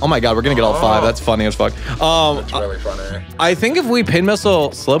 5. Oh my god, we're going to get all 5. That's funny as fuck. That's really funny. I think if we Pin Missile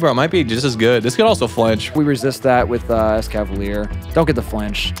Slowbro, it might be just as good. This could also flinch. We resist that with Escavalier. Don't get the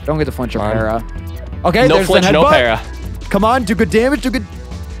flinch. Don't get the flinch or para. Okay, no there's flinch, the no para. Come on, do good damage, do good...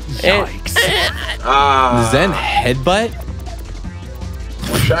 Yikes. Zen Headbutt?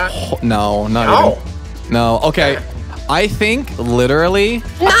 One shot? No, not even. No, okay. I think literally.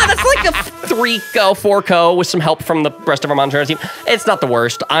 Nah, that's like a 3-go, 4-go with some help from the rest of our Montana team. It's not the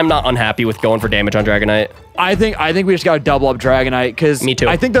worst. I'm not unhappy with going for damage on Dragonite. I think we just got to double up Dragonite because Me too.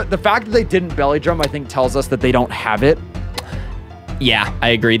 I think the fact that they didn't belly drum, I think tells us that they don't have it. Yeah, I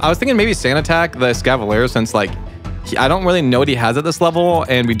agree. I was thinking maybe Sand Attack the Escavalier since like I don't really know what he has at this level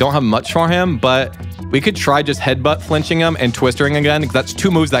and we don't have much for him, but we could try just headbutt flinching him and twistering again because that's 2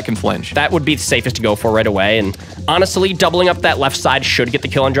 moves that can flinch. That would be the safest to go for right away. And honestly, doubling up that left side should get the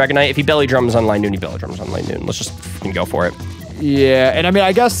kill on Dragonite. If he belly drums on Line Noon, he belly drums on Line Noon. Let's just fucking go for it. Yeah, and I mean,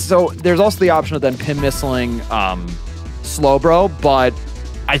 I guess so. There's also the option of then pin missiling Slowbro, but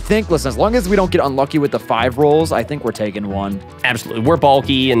I think, listen, as long as we don't get unlucky with the 5 rolls, I think we're taking 1. Absolutely. We're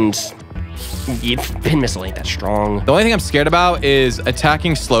bulky and pin missile ain't that strong. The only thing I'm scared about is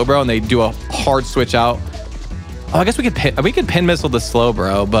attacking Slowbro and they do a hard switch out. Oh, I guess we could pin missile the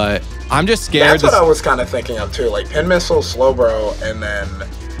Slowbro, but I'm just scared. That's what I was kind of thinking of too, like pin missile, Slowbro, and then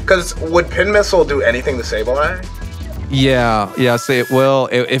because would pin missile do anything to Sableye? Yeah, so it will.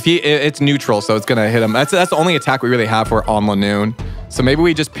 It's neutral, so it's gonna hit him. That's the only attack we really have for on Lanoon. So maybe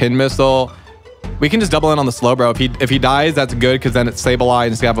we just pin missile. We can just double in on the Slowbro. If he dies, that's good because then it's Sableye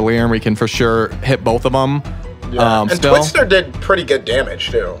and Escavalier, and we can for sure hit both of them. Yeah, and Twister did pretty good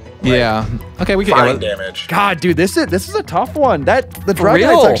damage too. Like, yeah. Okay, we can fine damage. God, dude, this is a tough one. The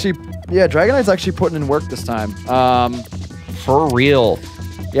Dragonite's actually, Dragonite's actually putting in work this time. For real.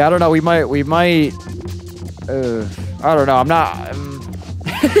 Yeah, I don't know. We might. I don't know. I'm not.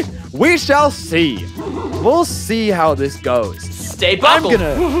 We shall see. We'll see how this goes. Stay buckled.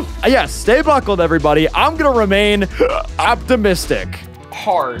 Stay buckled, everybody. I'm gonna remain optimistic.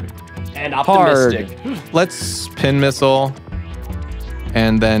 Hard and optimistic. Let's pin missile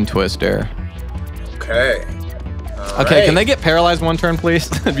and then Twister. Okay. Okay, can they get paralyzed 1 turn, please?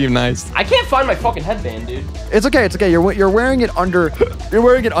 That'd be nice. I can't find my fucking headband, dude. It's okay. It's okay. You're wearing it under. You're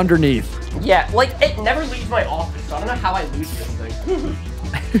wearing it underneath. Yeah, like it never leaves my office, so I don't know how I lose this thing.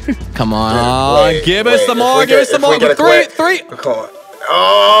 Come on, give us some more. Give us some more. 3.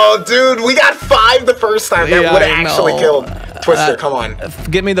 Oh, dude, we got 5 the first time. That would have actually killed Twister. Come on.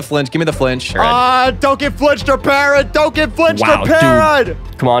 Give me the flinch. Give me the flinch. Don't get flinched or parried. Don't get flinched or parried.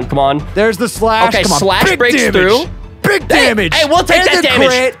 Come on. There's the slash. Okay, come on. slash Big breaks damage. through. Big damage. Hey, we'll take that damage.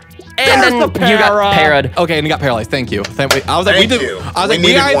 Crit. And then you got parried. Okay, and he got paralyzed. Thank you. I was like,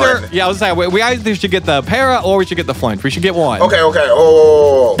 we either should get the para or we should get the flinch. We should get one. Okay.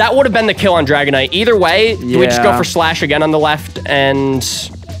 Oh. That would have been the kill on Dragonite. Either way, do we just go for slash again on the left and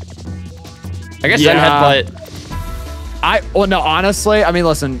I guess then headbutt. Well, no, honestly, I mean,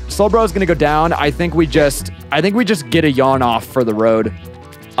 listen, Slowbro's gonna go down. I think we just get a yawn off for the road.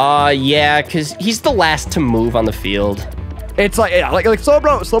 Yeah, because he's the last to move on the field. It's like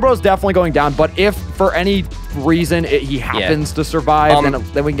Slowbro's definitely going down, but if for any reason he happens to survive,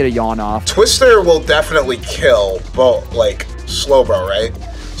 then we can get a yawn off. Twister will definitely kill both, like Slowbro, right?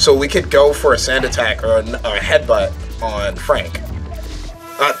 So we could go for a sand attack or a headbutt on Frank.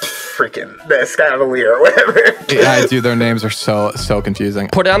 Freaking the Escavalier or whatever. Yeah, dude, their names are so confusing.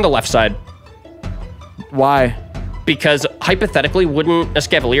 Put it on the left side. Why? Because hypothetically, wouldn't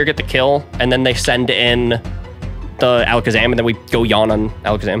Escavalier get the kill and then they send in the Alakazam and then we go yawn on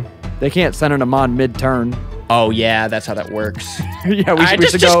Alakazam? They can't send him on mid-turn. Oh yeah, that's how that works. Yeah, we should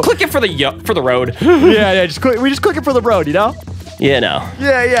just go. click it for the road. yeah, we just click it for the road, you know? Yeah, no.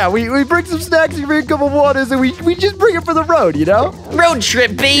 Yeah, we bring some snacks, we bring a couple waters, and we just bring it for the road, you know? Road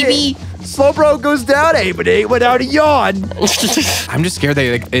trip, baby. Yeah. Slowbro goes down, but ain't without a yawn. I'm just scared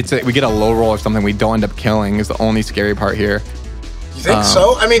that we get a low roll or something we don't end up killing is the only scary part here. You think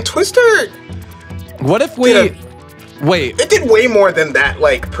so? I mean, Twister. What if we wait? It did way more than that,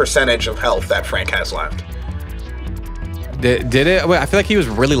 like percentage of health that Frank has left. Did it? Wait, I feel like he was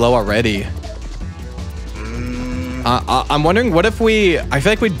really low already. I'm wondering, what if I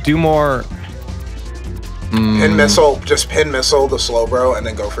feel like we do more. Pin missile, just pin missile the Slowbro and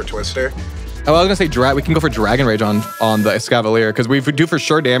then go for Twister. Oh, I was gonna say we can go for Dragon Rage on the Escavalier because we do for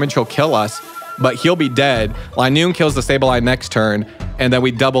sure damage. He'll kill us, but he'll be dead. Linoon kills the Sableye next turn, and then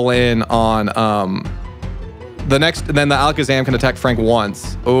we double in on then the Alakazam can attack Frank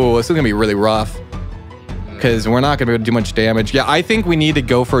once. Oh, this is gonna be really rough because we're not gonna be able to do much damage. Yeah, I think we need to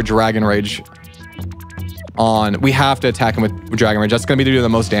go for Dragon Rage. We have to attack him with Dragon Rage. That's gonna be to do the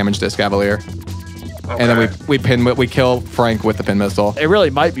most damage to Escavalier. Okay. And then we kill Frank with the pin missile. It really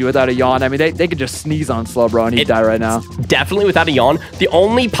might be without a yawn. I mean, they could just sneeze on Slowbro and he'd die right now. Definitely without a yawn. The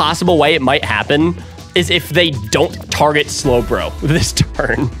only possible way it might happen is if they don't target Slowbro this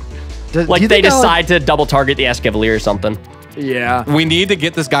turn. Like they decide to double target the Escavalier or something. Yeah. We need to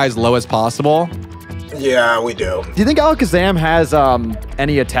get this guy as low as possible. Yeah, we do. Do you think Alakazam has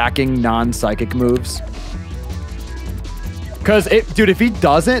any attacking non-psychic moves? Because, dude, if he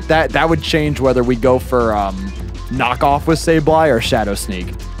doesn't, that would change whether we go for knockoff with Sableye or Shadow Sneak.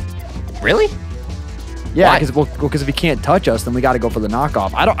 Really? Yeah, because if he can't touch us, then we got to go for the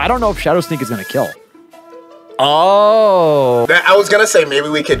knockoff. I don't know if Shadow Sneak is going to kill. Oh. I was gonna say maybe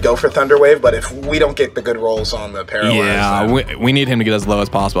we could go for Thunder Wave, but if we don't get the good rolls on the Paralyze, Yeah, we need him to get as low as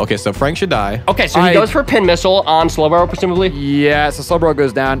possible. Okay, so Frank should die. Okay, so he goes for Pin Missile on Slowbro, presumably? Yeah, so Slowbro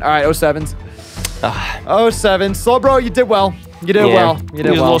goes down. All right, 07s. 07. Slowbro, you did well. You did well. You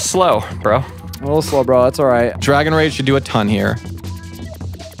did well. A little slow, bro. A little slow, bro. That's all right. Dragon Rage should do a ton here.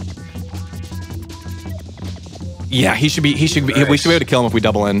 Yeah, we should be able to kill him if we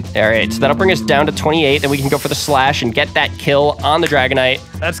double in. All right, so that'll bring us down to 28. Then we can go for the Slash and get that kill on the Dragonite.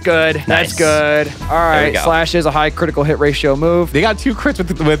 That's good. Nice. That's good. All right, Slash is a high critical hit ratio move. They got 2 crits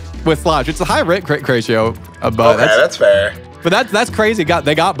with Slash. It's a high crit ratio, but okay, that's fair. But that's crazy.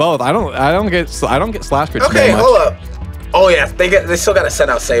 They got both. I don't get Slash crits. Okay, hold up. Oh yeah, they still got to send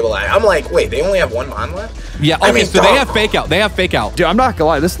out Sableye. I'm like, wait, they only have 1 Mon left? Yeah. Okay, I mean, so they have Fake Out. They have Fake Out. Dude, I'm not gonna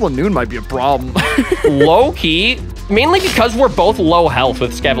lie. This Lanoon might be a problem. Low key, mainly because we're both low health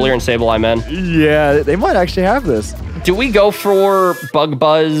with Scavalier and Sableye, man. Yeah, they might actually have this. Do we go for Bug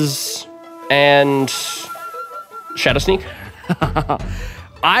Buzz and Shadow Sneak?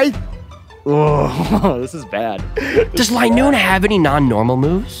 Oh, this is bad. Does Linoon have any non-normal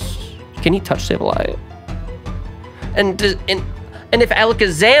moves? Can he touch Sableye? And if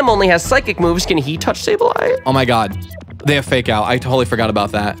Alakazam only has psychic moves, can he touch Sableye? Oh my god. They have Fake Out. I totally forgot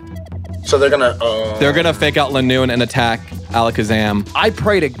about that. So they're gonna Fake Out Lanoon and attack Alakazam. I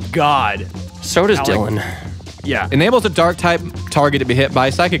pray to God. So does Dylan. Yeah. Enables a dark type target to be hit by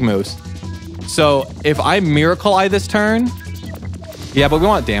psychic moves. So if I Miracle Eye this turn, yeah, but we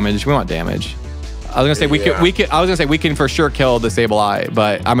want damage. We want damage. I was gonna say we can for sure kill the Sableye,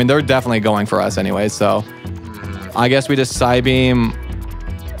 but I mean they're definitely going for us anyway. So I guess we just Psybeam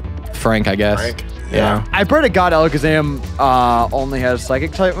Frank. I guess. Frank? Yeah. I pray to God Alakazam only has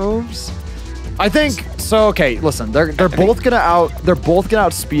psychic type moves. I think so. Okay, listen, they're both gonna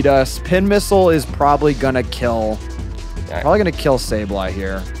outspeed us. Pin Missile is probably gonna kill Sableye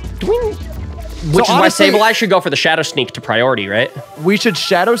here. Which is why Sableye should go for the Shadow Sneak to priority, right? We should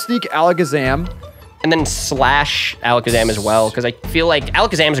Shadow Sneak Alakazam. And then Slash Alakazam as well, because I feel like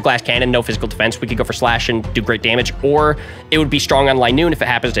Alakazam is a glass cannon, no physical defense. We could go for Slash and do great damage, or it would be strong on Linoon if it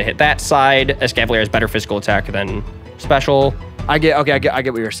happens to hit that side. Escavalier has better physical attack than special. I get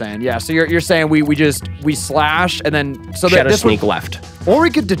what you're saying. Yeah, so you're saying we Slash and then so Shadow Sneak left. Or we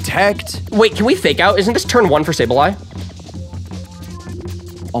could Detect. Wait, can we Fake Out? Isn't this turn 1 for Sableye?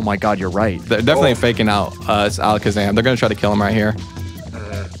 Oh my God, you're right. They're definitely faking out Alakazam. They're gonna try to kill him right here.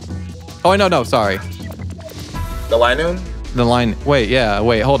 Oh no, sorry. The Linoon? The line. Wait,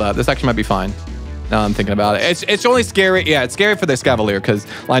 hold up. This actually might be fine. Now I'm thinking about it. It's only scary. Yeah, it's scary for the Scavalier because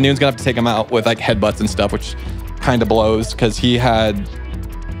Linoon's gonna have to take him out with like headbutts and stuff, which kind of blows because he has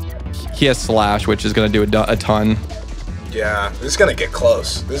Slash, which is gonna do a ton. Yeah, this is gonna get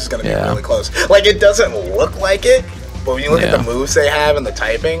close. This is gonna be really close. Like it doesn't look like it, but when you look at the moves they have and the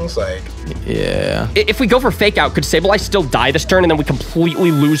typings, like. Yeah. If we go for Fake Out, could Sableye still die this turn and then we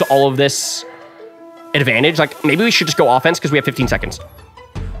completely lose all of this advantage? Like, maybe we should just go offense because we have 15 seconds.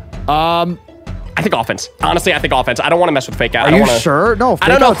 I think offense. Honestly, I think offense. I don't want to mess with Fake Out. Are you sure? No, I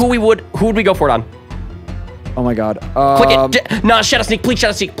don't know who would we go for it on? Oh my God. Click it. No, Shadow Sneak, please,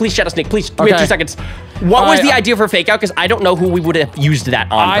 Shadow Sneak, please, Shadow Sneak, please. We have 2 seconds. What was the idea for Fake Out? Because I don't know who we would have used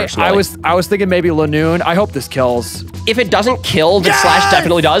that on personally. I was thinking maybe Lanoon. I hope this kills. If it doesn't kill, then Slash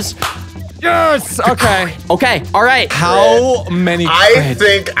definitely does. Yes. Okay. Okay. All right. How many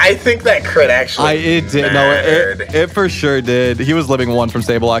crits? I think that crit actually. It did. No, it for sure did. He was living 1 from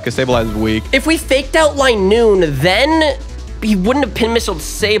Sableye because Sableye is weak. If we faked out Linoon, then he wouldn't have pin missiled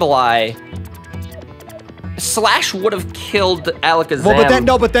Sableye. Slash would have killed Alakazam.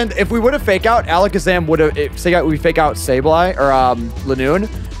 Well, but then if we would have fake out, Alakazam would have. We fake out Sableye or Lanoon.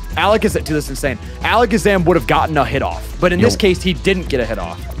 Alakazam, dude, this is insane. Alakazam would have gotten a hit off, but in this case, he didn't get a hit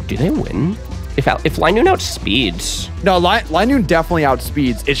off. Do they win? If Linoon outspeeds? No, Linoon definitely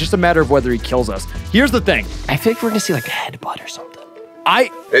outspeeds. It's just a matter of whether he kills us. Here's the thing. I feel like we're gonna see like a headbutt or something.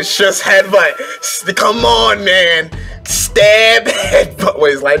 It's just headbutt. Come on, man. Stab headbutt.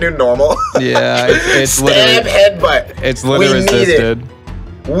 Wait, is Linoon normal? Yeah, it's stab headbutt. It's literally resisted.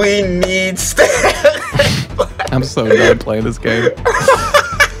 We need stab. I'm so done playing this game.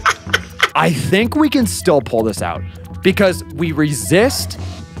 I think we can still pull this out because we resist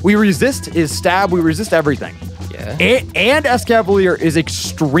his stab. We resist everything. Yeah. And Escavalier is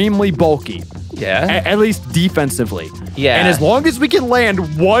extremely bulky. Yeah. At least defensively. Yeah. And as long as we can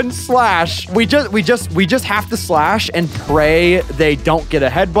land one slash, we just have to slash and pray they don't get a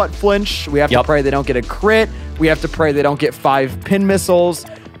headbutt flinch. We have to pray they don't get a crit. We have to pray they don't get 5 pin missiles.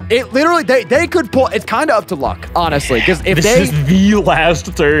 It literally, they could pull. It's kind of up to luck, honestly, because if this is the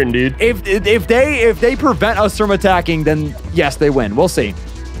last turn, dude. If they prevent us from attacking, then yes, they win. We'll see.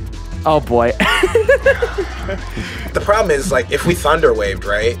 Oh boy. The problem is, like, if we thunder waved,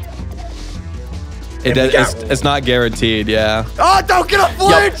 right? It's not guaranteed, yeah. Oh, don't get a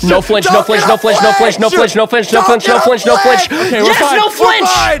flinch! Yep. No flinch, no flinch, no flinch, no flinch, no flinch, no flinch, no flinch, no flinch, no flinch. Okay, yes, no flinch!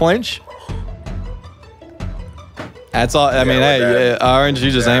 Flinch? That's all. I mean, hey, RNG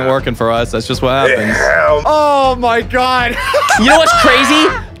just ain't working for us. That's just what happens. Oh my god. You know what's crazy?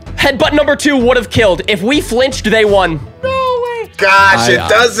 Headbutt number 2 would have killed. If we flinched, they won. No way. Gosh, it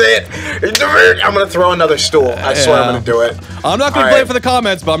doesn't. I'm gonna throw another stool. I swear I'm gonna do it. I'm not gonna play for the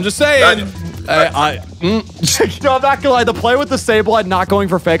comments, but I'm just saying. No, I'm not gonna lie. The play with the Sableye not going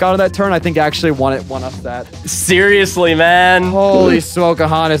for fake out of that turn, I think actually won us that. Seriously, man. Holy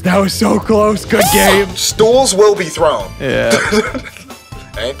smoke-a-honest. That was so close. Good game. Stools will be thrown. Yeah.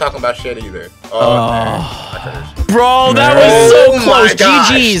 I ain't talking about shit either. Oh, bro, that was so my close.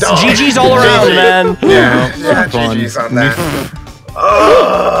 gosh, GG's. dog. GG's all around, man. Yeah, GG's on that.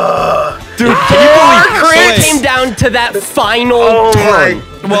 Dude, can you believe it came down to that final turn?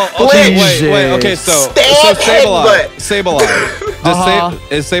 Well, okay, wait. Okay, so Sableye.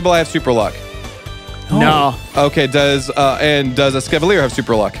 Is Sableye have super luck? No. Okay, does Escavalier have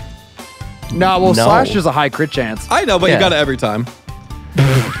super luck? No, well, Slash is a high crit chance. I know, but you got it every time.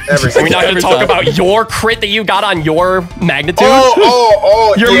 We're not going to talk about your crit that you got on your magnitude.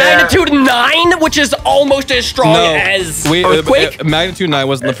 Your magnitude 9, which is almost as strong as Earthquake. Magnitude 9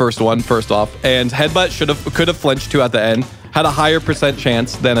 wasn't the first one, first off, and Headbutt could have flinched 2 at the end. Had a higher %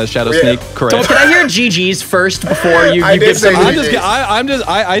 chance than a Shadow Sneak. Correct. So can I hear GG's first before you give some? We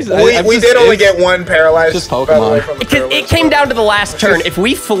did only get 1 paralyzed. Just Pokemon. It came down to the last turn. If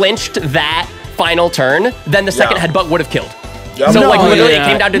we flinched that final turn, then the second headbutt would have killed. So literally it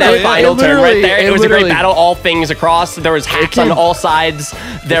came down to that final turn right there. It was a great battle, all things across. There was hacks on all sides.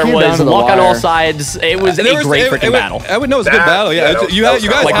 There was luck on all sides. It was a great freaking battle. I would know it was a good battle. Yeah, you guys we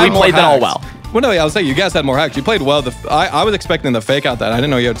played that all well. Well, no, I was saying you guys had more hacks. You played well. I was expecting the fake out that. I didn't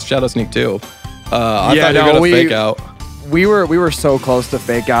know you had Shadow Sneak too. I thought you were gonna fake out. We were so close to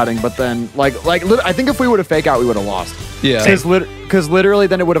fake outing, but then I think if we would have fake out, we would have lost. Yeah. Because literally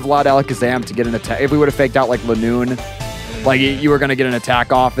then it would have allowed Alakazam to get an attack. If we would have faked out like Lanoon, like you were gonna get an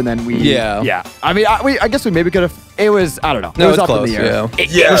attack off, and then we. Yeah. I mean, I guess we maybe could have. It was, I don't know. No, it was up close, in the air.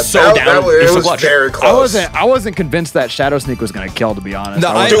 It was so down. It was very close. I wasn't convinced that Shadow Sneak was gonna kill, to be honest.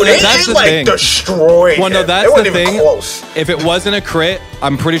 No, that's the thing. Destroyed. Well, no, that's the thing. Close. If it wasn't a crit,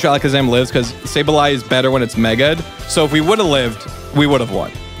 I'm pretty sure Alakazam lives because Sableye is better when it's Mega'd. So if we would have lived, we would have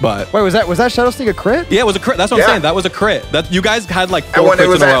won. But wait, was that Shadow Sneak a crit? Yeah, it was a crit. That's what I'm saying. That was a crit. You guys had like 4 crits in a row. And when it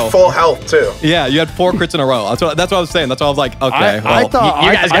was at full health too. Yeah, you had 4 crits in a row. That's what I was saying. That's why I was like, okay. You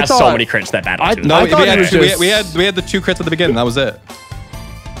guys got so many crits that battle. No, we had the 2 crits at the beginning. That was it.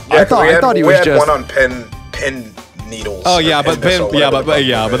 Yeah, I thought he was just one on pin needles. Oh yeah, but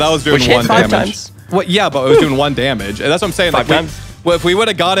that was doing 1 damage. Well, yeah, but it was doing 1 damage. And that's what I'm saying. 5 times. Well, if we would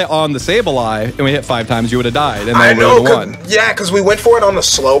have got it on the Sableye and we hit 5 times, you would have died, and I then know, we would have won. Yeah, because we went for it on the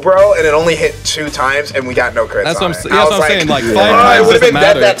slow bro, and it only hit 2 times, and we got no crits. That's on what it. I'm saying. Like 5 times it would have doesn't been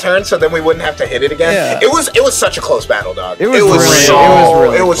matter. that turn, so then we wouldn't have to hit it again. Yeah. It was such a close battle, dog. It was really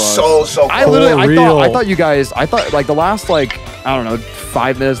so close. I thought you guys. I thought like the last I don't know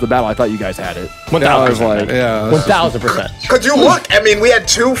 5 minutes of the battle. I thought you guys had it. 1,000%. Yeah. 1,000%. Because you look, I mean, we had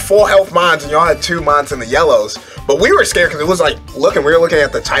 2 full health mons, and y'all had 2 mons in the yellows. But we were scared because it was like, we were looking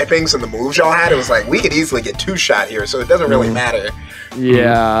at the typings and the moves y'all had. It was like, we could easily get 2-shot here, so it doesn't really matter.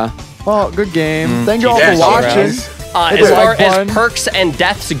 Yeah. Well, good game. Thank you all for watching. As far as perks and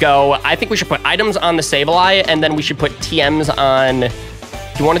deaths go, I think we should put items on the Sableye, and then we should put TMs on. Do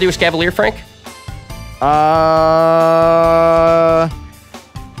you want to do a Scavalier, Frank?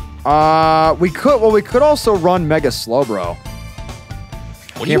 We could also run Mega Slowbro.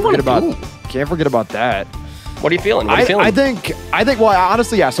 Can't forget about that. What are you feeling? I think. Well,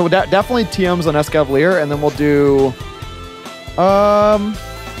 honestly, yeah. So definitely TMs on Escavalier, and then we'll do. I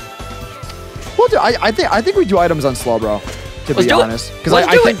think we do items on Slowbro. To be honest, because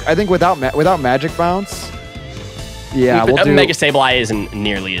I think without Magic Bounce. Yeah, we'll do. Mega Sableye isn't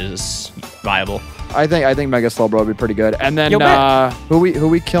nearly as viable. I think Mega Slowbro would be pretty good. And then who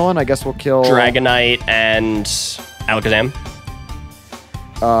we killing? I guess we'll kill Dragonite and Alakazam.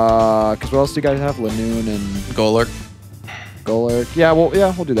 Because what else do you guys have? Lanoon and Golurk. Golurk. Yeah, we'll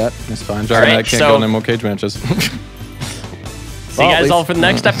do that. That's fine. Dragonite can't go in more cage matches. See you guys all for the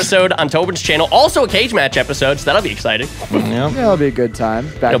next episode on Tobin's channel. Also a cage match episode, so that'll be exciting. Yeah, that'll be a good time.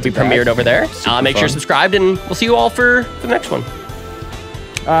 It'll be premiered over there. Make sure you're subscribed, and we'll see you all for the next one.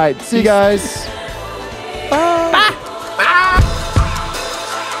 All right, see you guys.